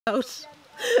out.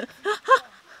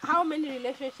 How many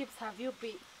relationships have you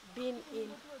been in?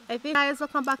 I think guys,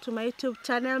 welcome back to my YouTube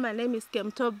channel. My name is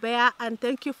Kemunto and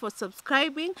thank you for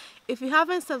subscribing. If you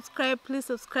haven't subscribed, please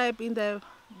subscribe in the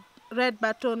red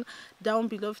button down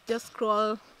below. Just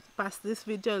scroll past this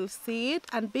video, you'll see it,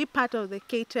 and be part of the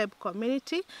K-Tribe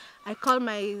community. I call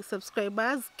my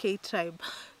subscribers K-Tribe.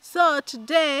 So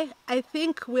today I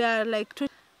think we are like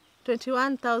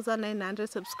 21,900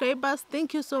 subscribers.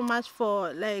 Thank you so much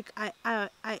for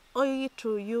I owe it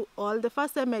to you all. The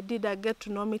first time I did a get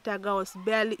to know me tag, I was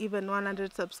barely even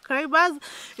 100 subscribers.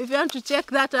 If you want to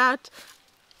check that out,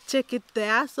 check it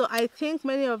there. So I think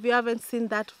many of you haven't seen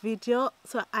that video,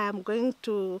 so I am going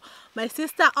to, my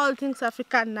sister All Things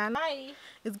African Nana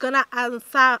is gonna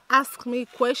ask me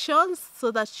questions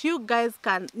so that you guys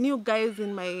can, new guys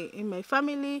in my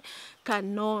family,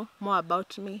 can know more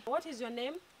about me. What is your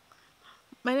name?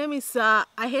 My name is, I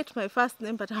hate my first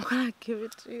name, but I'm gonna give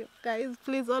it to you guys.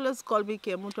 Please always call me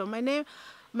Kemunto. My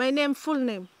name, full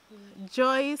name,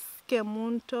 Joyce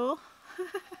Kemunto.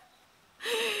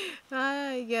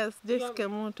 Yes, Joyce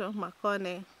Kemunto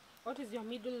Makone. What is your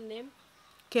middle name?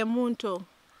 Kemunto.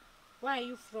 Where are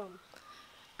you from?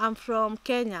 I'm from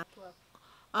Kenya.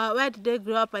 Where did I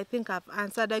grow up? I think I've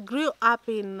answered. I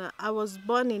was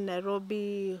born in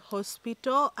Nairobi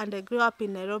Hospital, and I grew up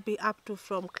in Nairobi up to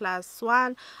from class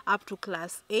 1 up to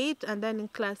class 8, and then in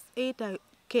class 8 I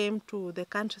came to the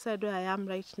countryside where I am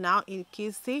right now in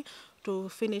Kisii to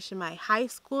finish my high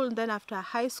school. And then after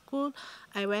high school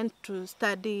I went to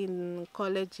study in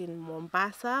college in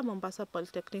Mombasa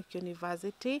Polytechnic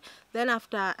University. Then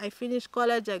after I finished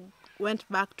college I went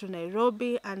back to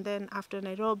Nairobi, and then after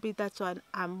Nairobi, that's when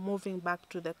I'm moving back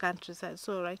to the countryside.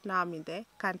 So right now I'm in the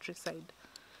countryside,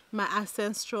 my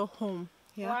ancestral home.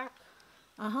 Yeah.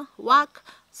 Work.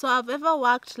 So I've ever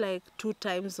worked like 2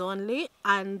 times only,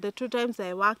 and the 2 times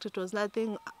I worked, it was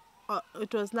nothing.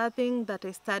 It was nothing that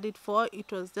I studied for.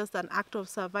 It was just an act of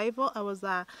survival. I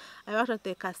worked at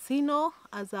the casino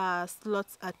as a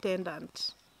slots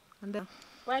attendant. And then,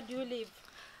 where do you live?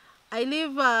 I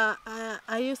live,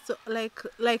 I used to,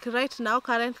 like right now,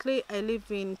 currently, I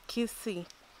live in Kisii,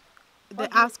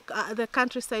 the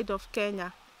countryside of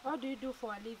Kenya. What do you do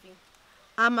for a living?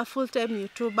 I'm a full-time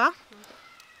YouTuber.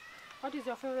 What is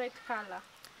your favorite color?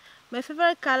 My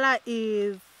favorite color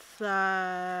is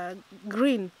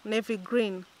green, navy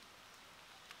green.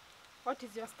 What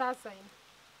is your star sign?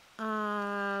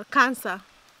 Cancer.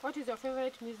 What is your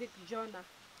favorite music genre?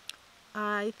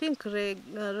 I think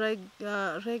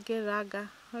reggae, raga,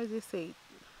 how do you say it?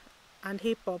 And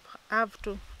hip hop. I have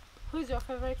to. Who is your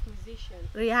favorite musician?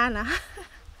 Rihanna.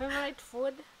 Favorite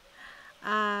food?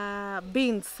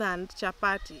 Beans and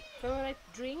chapati. Favorite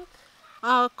drink?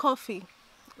 Coffee.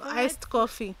 Iced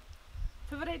coffee.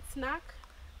 Favorite snack?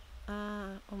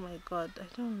 Oh my God, I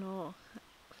don't know.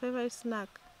 Favorite snack?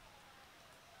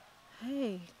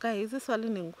 Hey, guys, this one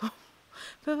is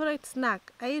favorite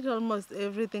snack? I eat almost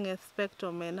everything except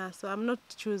omena, so I'm not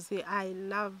choosy. I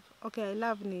love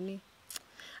Nini.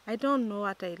 I don't know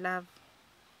what I love.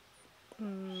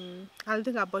 I'll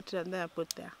think about it and then I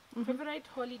put there. Favorite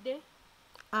holiday?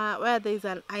 Where there is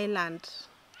an island.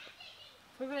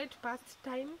 Favorite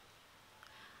pastime?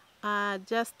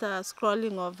 Just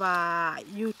scrolling over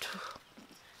YouTube.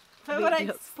 Favorite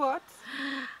videos. sport?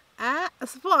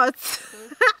 Sports.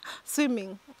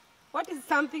 Swimming. What is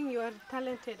something you are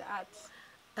talented at?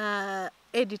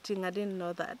 Editing, I didn't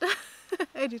know that.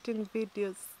 Editing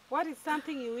videos. What is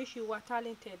something you wish you were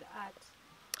talented at?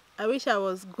 I wish I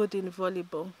was good in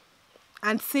volleyball.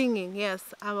 And singing,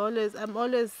 yes. I'm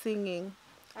always singing.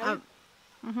 Are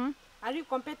you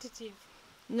competitive?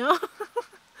 No.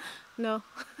 No.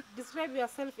 Describe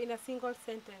yourself in a single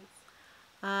sentence.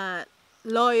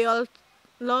 Loyal,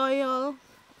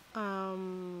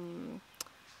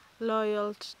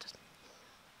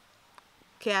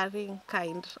 caring,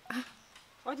 kind.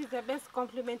 What is the best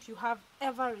compliment you have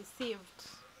ever received?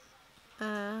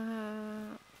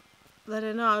 That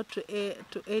I know how to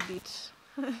edit.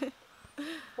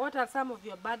 What are some of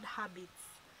your bad habits?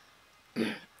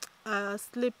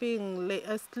 Sleeping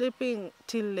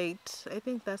till late. I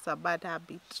think that's a bad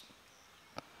habit.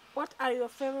 What are your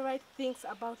favorite things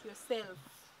about yourself?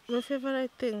 My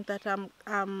favorite thing that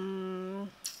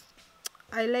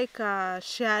I like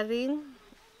sharing.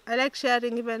 I like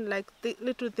sharing even like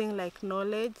little thing like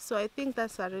knowledge. So I think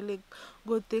that's a really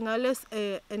good thing. I always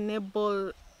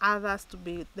enable others to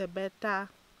be the better,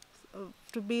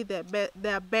 to be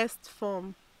their best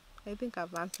form. I think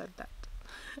I've answered that.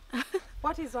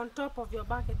 What is on top of your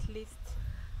bucket list?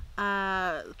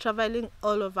 traveling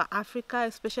all over Africa,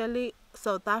 especially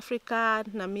South Africa,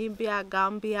 Namibia,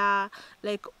 Gambia,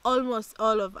 like almost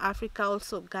all of Africa.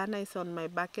 Also, Ghana is on my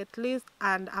bucket list,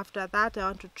 and after that, I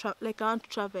want to travel. Like I want to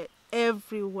travel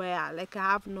everywhere. Like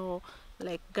I have no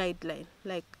like guideline.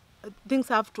 Like things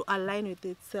have to align with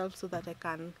itself so that I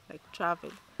can like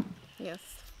travel. Yes.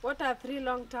 What are 3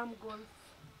 long-term goals?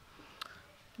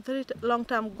 Three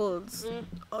long-term goals, Mm.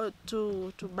 or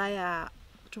to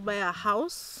buy a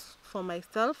house for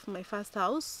myself, my first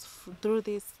house, through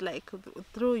this like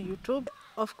through YouTube.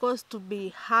 Of course, to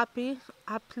be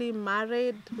happily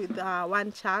married with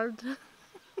one child.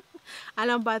 And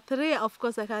number three, of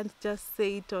course, I can't just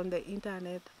say it on the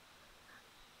internet.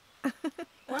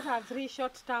 What are 3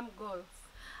 short-term goals?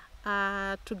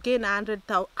 To gain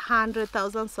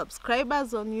 100,000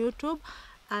 subscribers on YouTube,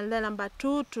 and then number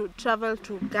two, to travel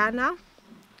to Ghana,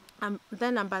 and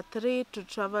then number three, to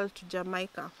travel to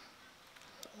Jamaica.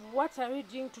 What are you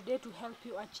doing today to help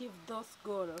you achieve those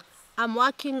goals? I'm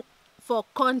working for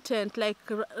content. Like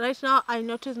right now, I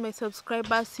notice my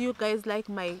subscribers, you guys like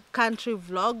my country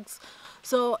vlogs.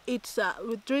 So it's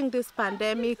during this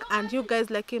pandemic, and you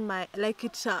guys liking my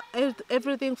it's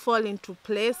everything fall into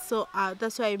place. So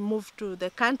that's why I moved to the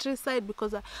countryside,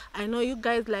 because I know you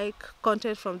guys like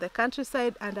content from the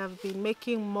countryside, and I've been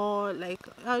making more, like,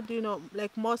 how do you know,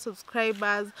 like more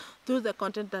subscribers through the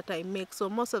content that I make. So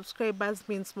more subscribers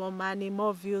means more money,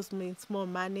 more views means more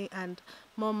money, and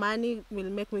more money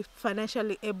will make me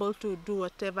financially able to do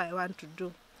whatever I want to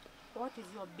do. What is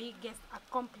your biggest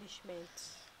accomplishment?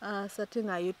 Starting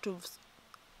a YouTube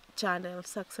channel,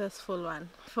 successful one.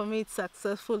 For me, it's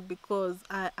successful because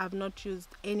I have not used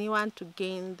anyone to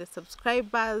gain the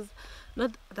subscribers.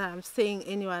 Not that I'm saying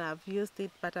anyone have used it,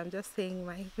 but I'm just saying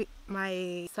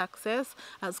my success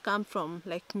has come from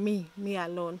like me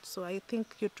alone. So I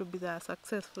think YouTube is a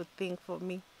successful thing for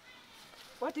me.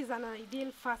 What is an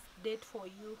ideal first date for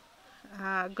you?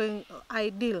 Going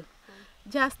ideal,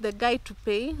 just the guy to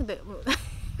pay.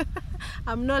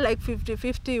 I'm not like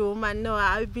 50-50 woman. No,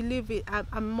 I believe it.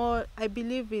 I'm more. I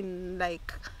believe in,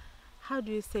 like, how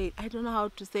do you say it? I don't know how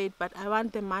to say it, but I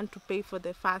want the man to pay for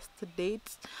the first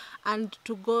date, and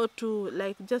to go to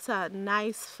like just a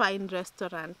nice fine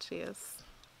restaurant. Yes.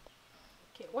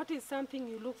 Okay. What is something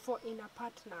you look for in a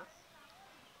partner?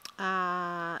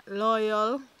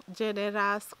 Loyal,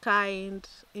 generous, kind,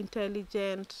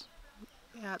 intelligent.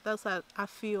 Yeah, those are a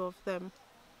few of them.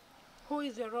 Who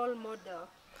is your role model?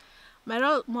 My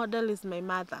role model is my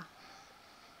mother.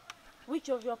 Which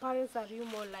of your parents are you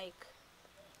more like?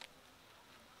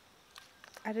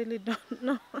 I really don't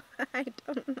know. I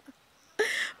don't know.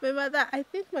 My mother, I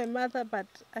think my mother, but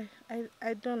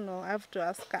I don't know. I have to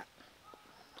ask her.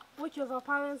 Which of your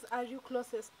parents are you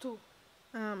closest to?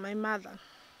 My mother.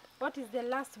 What is the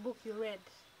last book you read?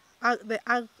 The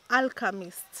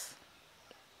Alchemist.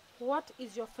 What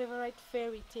is your favorite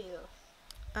fairy tale?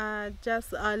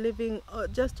 Just living,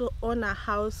 just to own a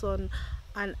house on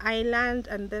an island,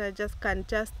 and then I just can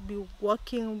just be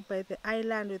walking by the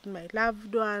island with my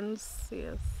loved ones.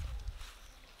 Yes.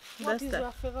 What is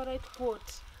your favorite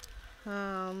quote?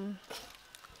 I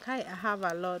have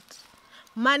a lot.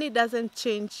 Money doesn't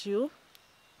change you.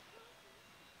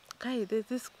 Kai, there's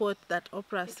this quote that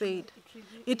Oprah said.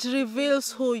 It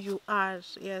reveals who you are.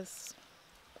 Yes.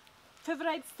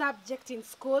 Favorite subject in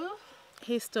school?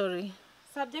 History.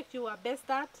 Subject you were best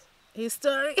at?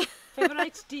 History.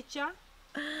 Favorite teacher?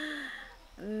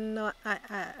 No, I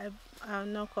have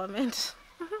no comment.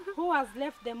 Who has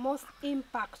left the most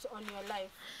impact on your life?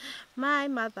 My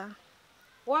mother.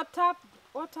 What app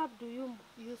do you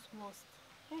use most?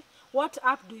 What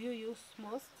app do you use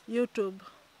most? YouTube.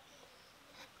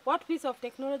 What piece of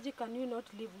technology can you not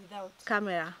live without?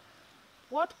 Camera.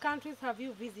 What countries have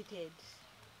you visited?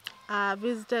 I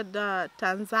visited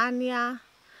Tanzania,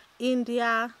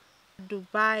 India,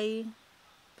 Dubai.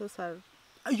 Those are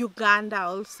Uganda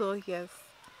also, yes.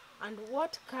 And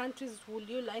what countries would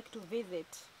you like to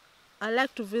visit? I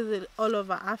like to visit all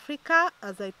over Africa,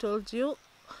 as I told you,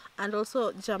 and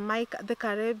also Jamaica, the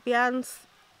Caribbeans,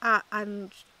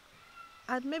 and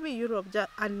maybe Europe,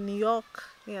 and New York.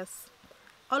 Yes,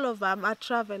 all of them. I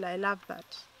travel. I love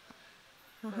that.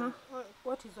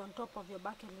 What is on top of your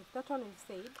bucket list? That one we've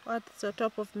said. What's on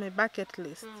top of my bucket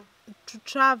list? To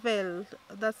travel.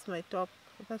 That's my top.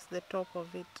 That's the top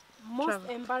of it. Most Travel.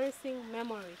 embarrassing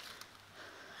memory.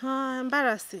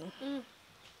 Embarrassing.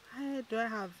 Do I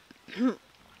have?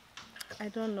 I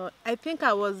don't know. I think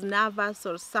I was nervous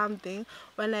or something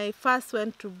when I first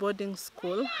went to boarding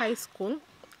school, high school.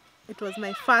 It was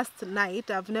my first night.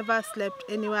 I've never slept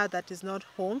anywhere that is not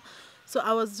home. So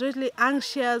I was really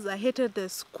anxious. I hated the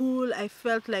school. I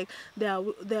felt like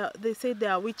they say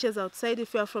there are witches outside.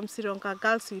 If you are from Sri Lanka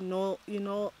girls, you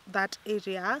know that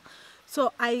area.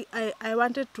 So I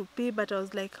wanted to pee, but I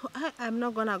was like, I'm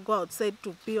not gonna go outside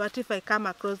to pee. What if I come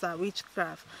across a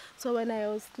witchcraft? So when I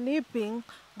was sleeping,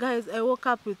 guys, I woke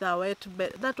up with a wet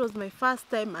bed. That was my first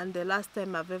time and the last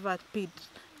time I've ever peed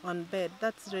on bed.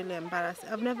 That's really embarrassing.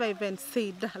 I've never even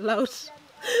said that loud.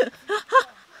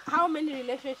 How many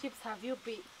relationships have you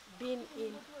been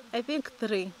in? I think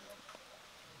 3.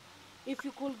 If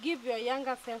you could give your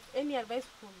younger self any advice,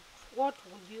 what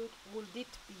would it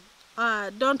be?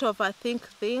 Don't overthink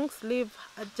things. Live,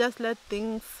 just let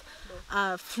things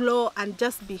flow, and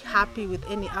just be happy with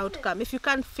any outcome. If you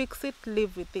can't fix it,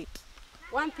 live with it.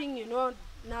 One thing you know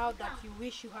now that you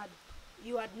wish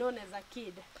you had known as a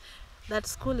kid. That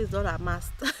school is not a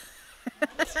must.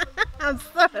 I'm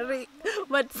sorry,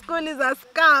 but school is a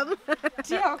scam.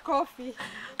 Tea or coffee?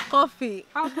 Coffee.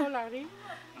 How tall are you?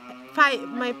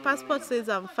 My passport says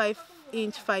I'm 5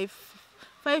 inch 5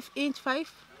 5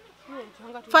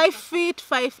 Hmm, 5 feet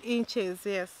 5 inches.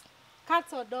 Yes.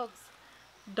 Cats or dogs?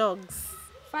 Dogs.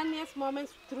 Funniest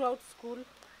moments throughout school?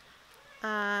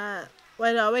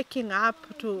 When we're waking up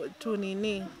to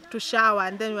shower,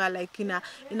 and then we're like in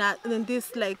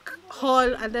this like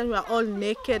hall, and then we're all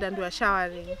naked and we're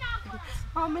showering.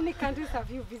 How many countries have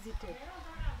you visited?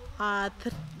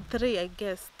 3, I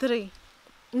guess. 3.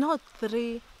 Not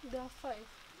 3. There are 5.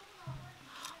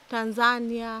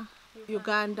 Tanzania,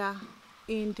 Uganda,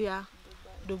 India,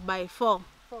 Dubai. 4.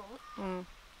 4. Mm.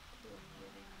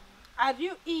 Have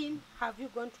you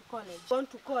gone to college? Gone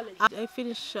to college. I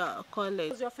finished college.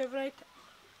 What was your favorite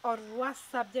or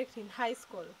worst subject in high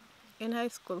school? In high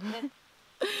school.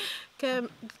 Yeah.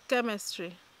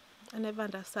 Chemistry. I never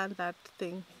understand that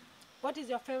thing. What is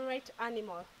your favorite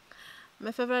animal?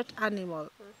 My favorite animal.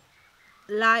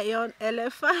 Lion,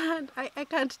 elephant. I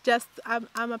can't just,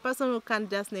 I'm a person who can't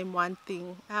just name one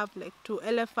thing. I have like 2: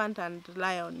 elephant and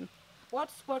lion.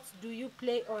 What sports do you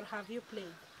play or have you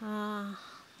played?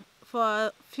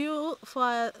 For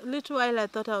a little while I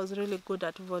thought I was really good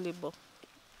at volleyball.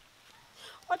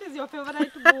 What is your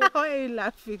favorite book? Why are you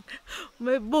laughing?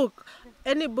 My book.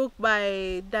 Any book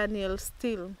by Daniel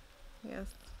Steele. Yes.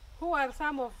 Who are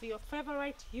some of your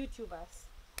favorite YouTubers?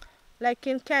 Like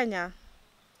in Kenya.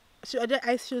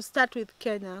 I should start with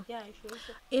Kenya. Yeah, I should.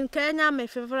 In Kenya, my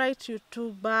favorite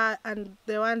YouTuber and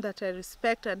the one that I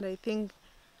respect and I think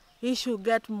he should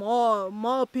get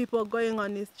more people going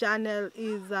on his channel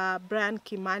is Brian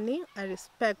Kimani. I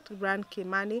respect Brian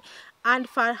Kimani. And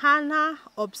Farhana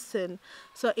Obsen.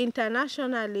 So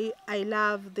internationally, I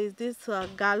love this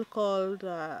girl called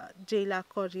Jayla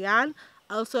Korean.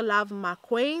 I also love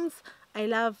McQueen's. I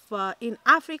love, in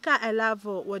Africa, I love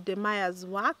Wodemaya's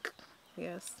work.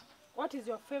 Yes. What is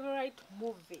your favorite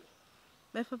movie?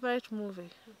 My favorite movie.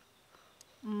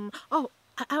 Oh,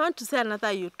 I want to say another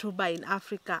YouTuber in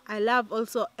Africa. I love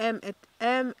also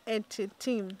MNT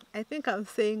Team. I think I'm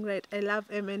saying right. I love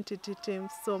MNT Team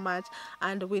so much,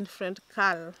 and Winfred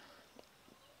Carl.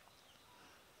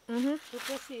 To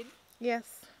proceed,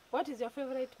 Yes. what is your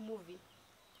favorite movie?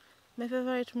 My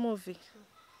favorite movie.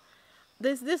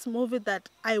 There's this movie that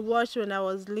I watched when I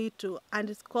was little, and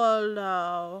it's called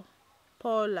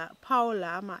Paula,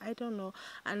 I don't know,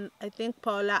 and I think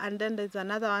Paula, and then there's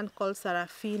another one called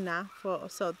Sarafina for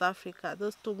South Africa.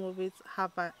 Those 2 movies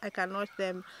I can watch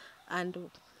them and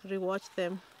rewatch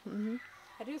them.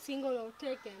 Are you single or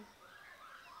taken?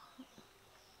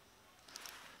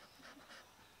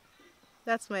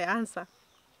 That's my answer.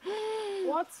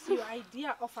 What's your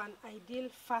idea of an ideal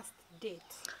first date?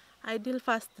 Ideal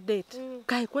first date.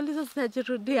 Kai, kweli sasa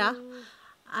sinajirudia.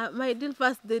 My ideal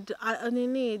first date,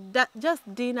 just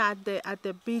dinner at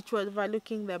the beach,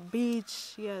 overlooking the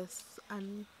beach. Yes.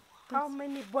 And How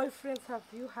many boyfriends have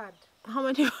you had? how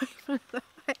many boyfriends have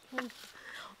I had?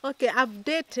 Okay,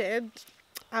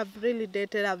 I've really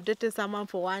dated. I've dated someone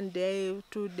for 1 day,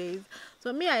 2 days.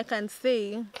 So me, I can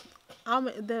say,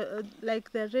 the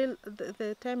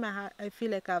time I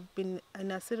feel like I've been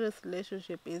in a serious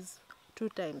relationship is 2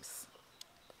 times.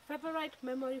 Favorite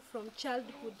memory from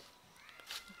childhood?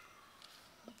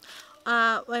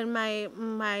 When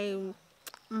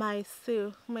my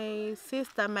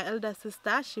sister, my elder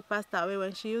sister, she passed away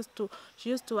when she used to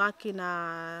work in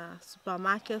a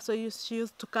supermarket. So she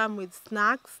used to come with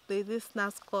snacks. There's this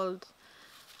snacks called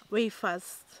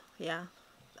wafers. Yeah.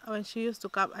 When she used to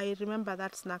come, I remember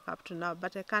that snack up to now,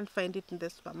 but I can't find it in the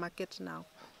supermarket now.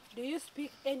 Do you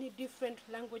speak any different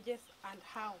languages and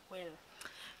how well?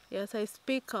 Yes, I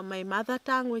speak my mother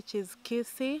tongue, which is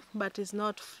Kisi, but is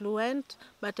not fluent.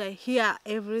 But I hear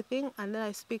everything, and then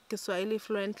I speak Kiswahili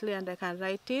fluently, and I can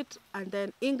write it. And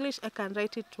then English, I can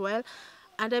write it well.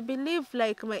 And I believe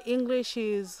like my English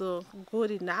is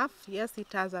good enough. Yes,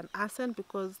 it has an accent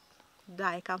because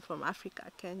I come from Africa,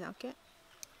 Kenya. Okay.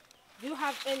 Do you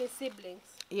have any siblings?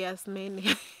 Yes,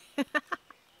 many.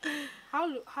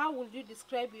 How would you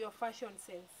describe your fashion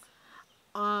sense?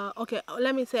 Okay,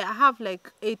 let me say I have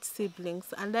like 8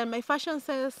 siblings, and then my fashion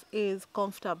sense is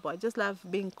comfortable. I just love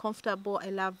being comfortable.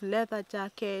 I love leather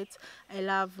jackets. I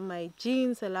love my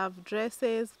jeans. I love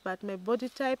dresses, but my body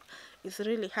type is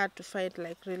really hard to find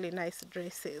like really nice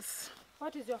dresses.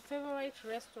 What is your favorite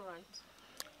restaurant?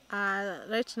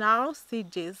 Right now,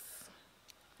 CJ's.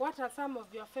 What are some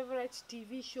of your favorite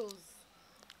TV shows?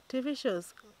 TV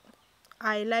shows.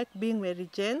 I like Being Mary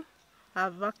Jane.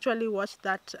 I've actually watched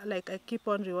that, like I keep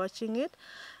on rewatching it.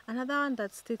 Another one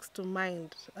that sticks to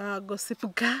mind,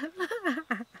 Gossip Girl,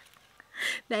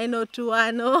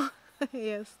 90210.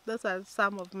 Yes, those are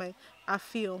some of my, a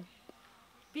few.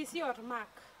 PC or Mac?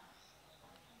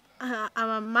 I'm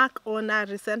a Mac owner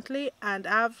recently, and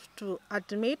I have to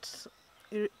admit,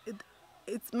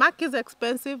 it's Mac is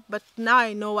expensive, but now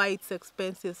I know why it's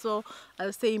expensive, so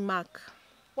I'll say Mac.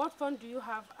 What phone do you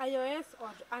have, iOS or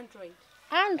Android?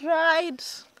 Android,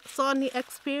 Sony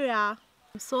Xperia.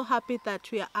 I'm so happy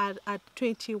that we are at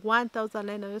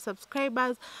 21,900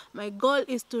 subscribers. My goal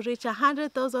is to reach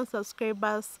 100,000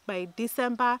 subscribers by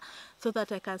December so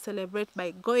that I can celebrate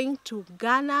by going to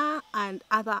Ghana and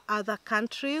other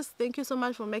countries. Thank you so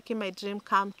much for making my dream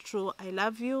come true. I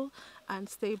love you and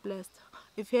stay blessed.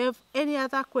 If you have any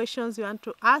other questions you want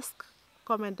to ask,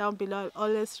 comment down below. I'll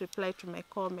always reply to my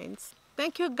comments.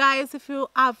 Thank you guys. If you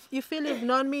feel you've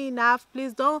known me enough,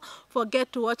 please don't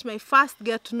forget to watch my first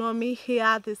get to know me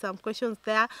here. There's some questions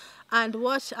there, and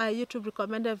watch a YouTube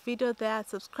recommended video there.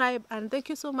 Subscribe, and thank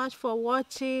you so much for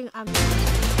watching.